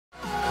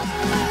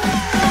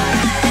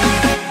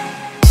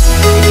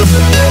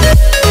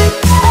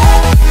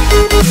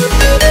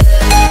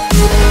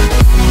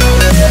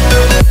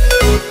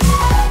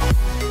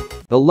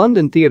A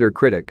London theatre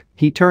critic,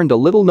 he turned a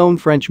little-known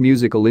French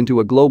musical into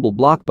a global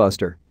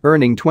blockbuster,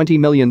 earning $20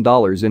 million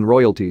in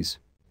royalties.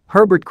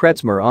 Herbert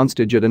Kretzmer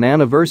onstage at an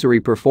anniversary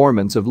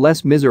performance of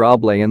Les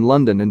Misérables in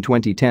London in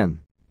 2010.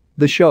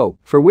 The show,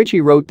 for which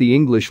he wrote the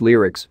English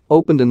lyrics,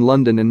 opened in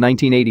London in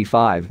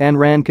 1985 and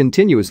ran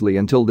continuously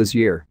until this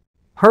year.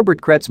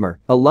 Herbert Kretzmer,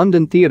 a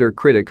London theatre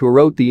critic who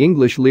wrote the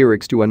English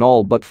lyrics to an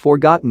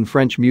all-but-forgotten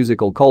French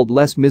musical called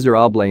Les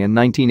Misérables in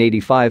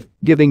 1985,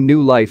 giving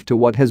new life to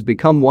what has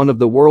become one of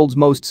the world's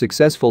most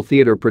successful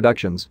theatre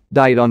productions,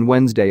 died on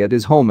Wednesday at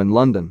his home in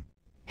London.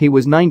 He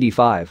was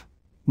 95.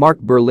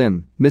 Marc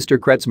Berlin, Mr.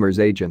 Kretzmer's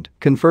agent,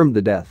 confirmed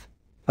the death.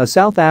 A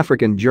South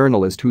African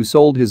journalist who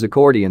sold his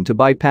accordion to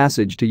buy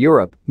passage to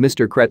Europe,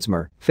 Mr.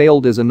 Kretzmer,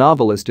 failed as a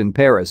novelist in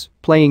Paris,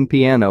 playing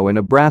piano in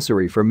a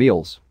brasserie for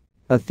meals.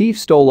 A thief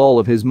stole all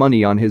of his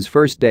money on his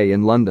first day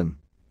in London.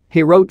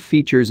 He wrote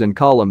features and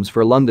columns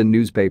for London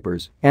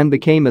newspapers and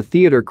became a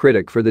theatre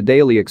critic for the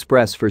Daily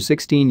Express for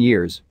 16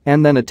 years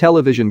and then a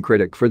television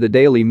critic for the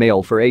Daily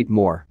Mail for 8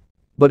 more.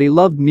 But he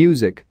loved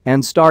music,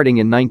 and starting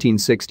in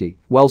 1960,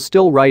 while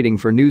still writing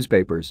for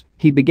newspapers,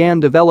 he began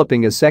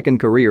developing a second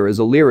career as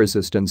a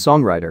lyricist and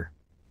songwriter.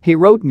 He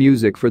wrote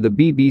music for the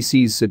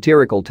BBC's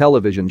satirical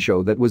television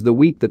show That Was the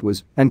Week That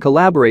Was and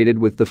collaborated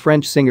with the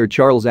French singer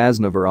Charles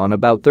Aznavour on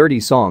about 30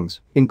 songs,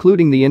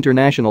 including the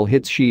international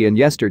hits She and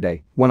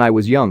Yesterday, When I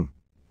Was Young.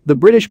 The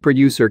British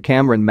producer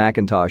Cameron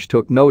Mackintosh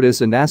took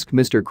notice and asked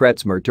Mr.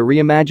 Kretzmer to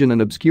reimagine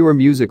an obscure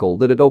musical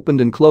that had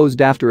opened and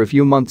closed after a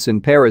few months in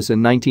Paris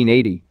in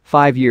 1980,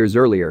 5 years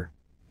earlier.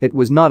 It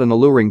was not an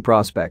alluring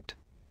prospect.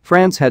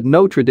 France had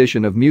no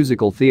tradition of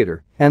musical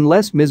theatre, and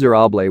Les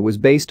Misérables was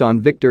based on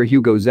Victor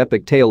Hugo's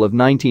epic tale of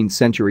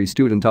 19th-century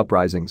student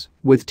uprisings,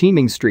 with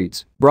teeming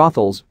streets,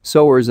 brothels,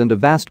 sewers and a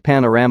vast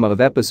panorama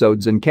of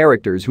episodes and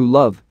characters who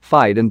love,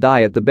 fight and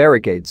die at the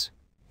barricades.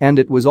 And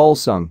it was all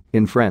sung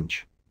in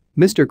French.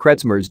 Mr.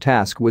 Kretzmer's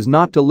task was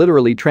not to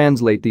literally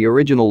translate the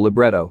original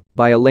libretto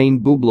by Alain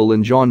Boublil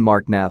and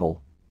Jean-Marc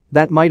Navel.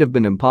 That might have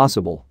been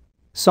impossible.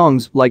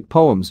 Songs, like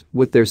poems,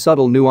 with their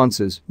subtle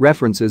nuances,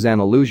 references and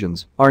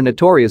allusions, are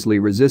notoriously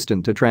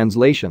resistant to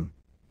translation.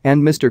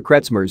 And Mr.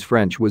 Kretzmer's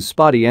French was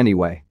spotty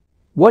anyway.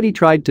 What he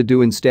tried to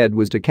do instead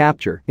was to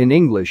capture, in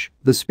English,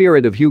 the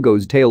spirit of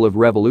Hugo's tale of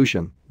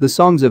revolution, the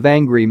songs of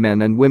angry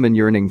men and women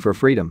yearning for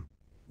freedom.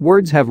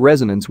 Words have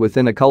resonance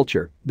within a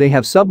culture, they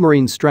have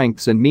submarine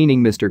strengths and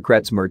meaning, Mr.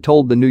 Kretzmer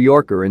told The New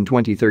Yorker in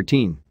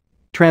 2013.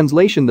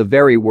 Translation: the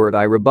very word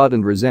I rebut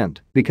and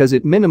resent because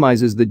it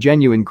minimizes the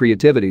genuine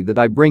creativity that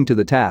I bring to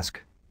the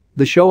task.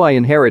 The show I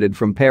inherited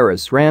from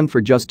Paris ran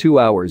for just 2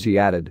 hours, he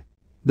added.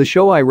 The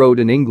show I wrote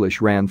in English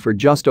ran for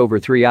just over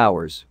 3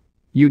 hours.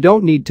 You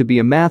don't need to be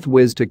a math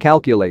whiz to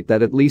calculate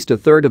that at least a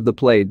third of the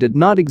play did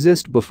not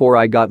exist before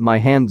I got my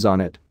hands on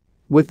it.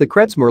 With the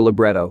Kretzmer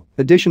libretto,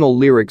 additional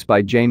lyrics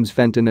by James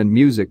Fenton and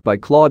music by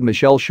Claude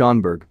Michel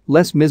Schonberg,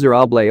 Les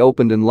Misérables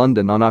opened in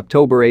London on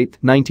October 8,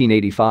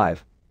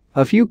 1985.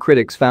 A few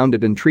critics found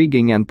it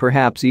intriguing and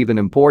perhaps even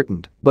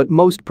important, but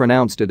most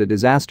pronounced it a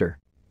disaster.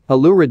 A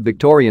lurid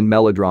Victorian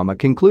melodrama,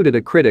 concluded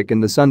a critic in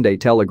the Sunday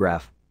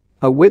Telegraph.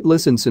 A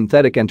witless and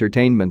synthetic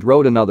entertainment,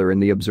 wrote another in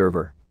The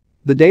Observer.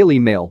 The Daily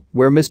Mail,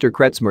 where Mr.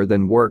 Kretzmer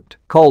then worked,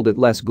 called it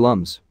Les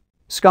Glums.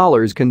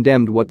 Scholars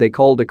condemned what they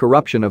called a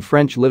corruption of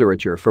French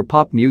literature for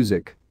pop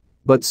music.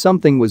 But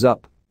something was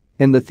up.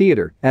 In the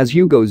theatre, as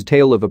Hugo's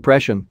tale of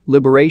oppression,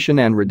 liberation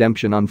and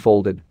redemption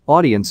unfolded,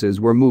 audiences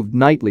were moved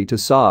nightly to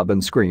sob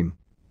and scream.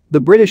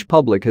 The British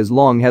public has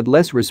long had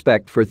less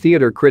respect for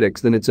theatre critics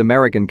than its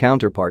American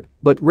counterpart,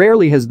 but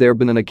rarely has there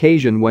been an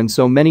occasion when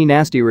so many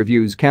nasty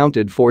reviews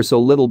counted for so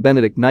little,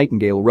 Benedict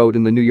Nightingale wrote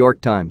in the New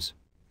York Times.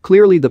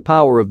 Clearly the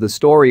power of the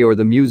story or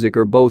the music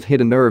or both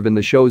hit a nerve in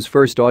the show's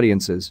first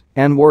audiences,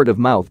 and word of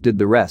mouth did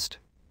the rest.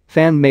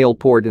 Fan mail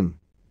poured in.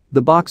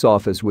 The box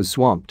office was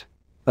swamped.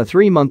 A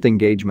 3-month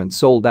engagement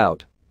sold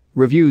out.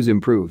 Reviews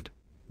improved.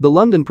 The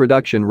London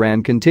production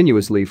ran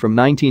continuously from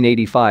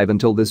 1985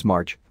 until this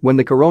March, when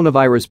the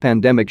coronavirus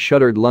pandemic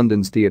shuttered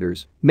London's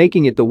theatres,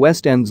 making it the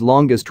West End's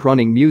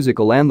longest-running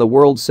musical and the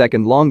world's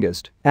second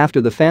longest,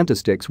 after The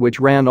Fantastics, which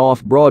ran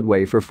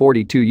off-Broadway for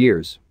 42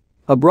 years.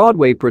 A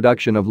Broadway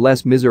production of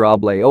Les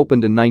Misérables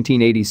opened in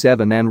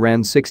 1987 and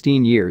ran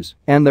 16 years,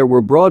 and there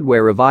were Broadway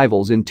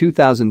revivals in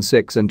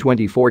 2006 and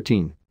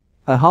 2014.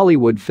 A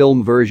Hollywood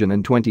film version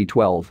in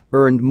 2012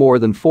 earned more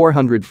than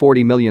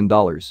 $440 million.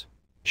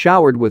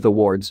 Showered with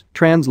awards,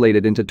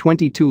 translated into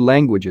 22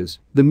 languages,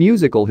 the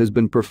musical has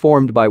been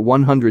performed by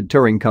 100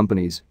 touring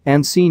companies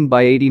and seen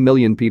by 80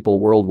 million people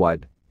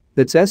worldwide.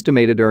 Its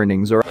estimated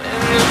earnings are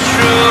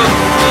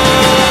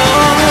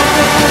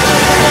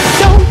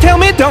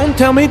Don't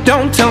tell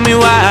me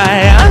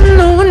why. I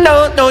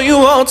know you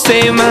won't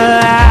save my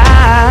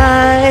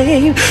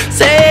life.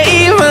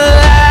 Save my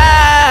life.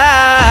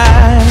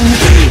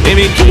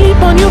 Baby, keep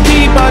on, you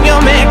keep on,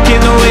 you're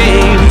making the way.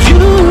 You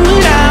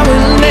and I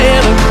will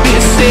never be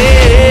saved.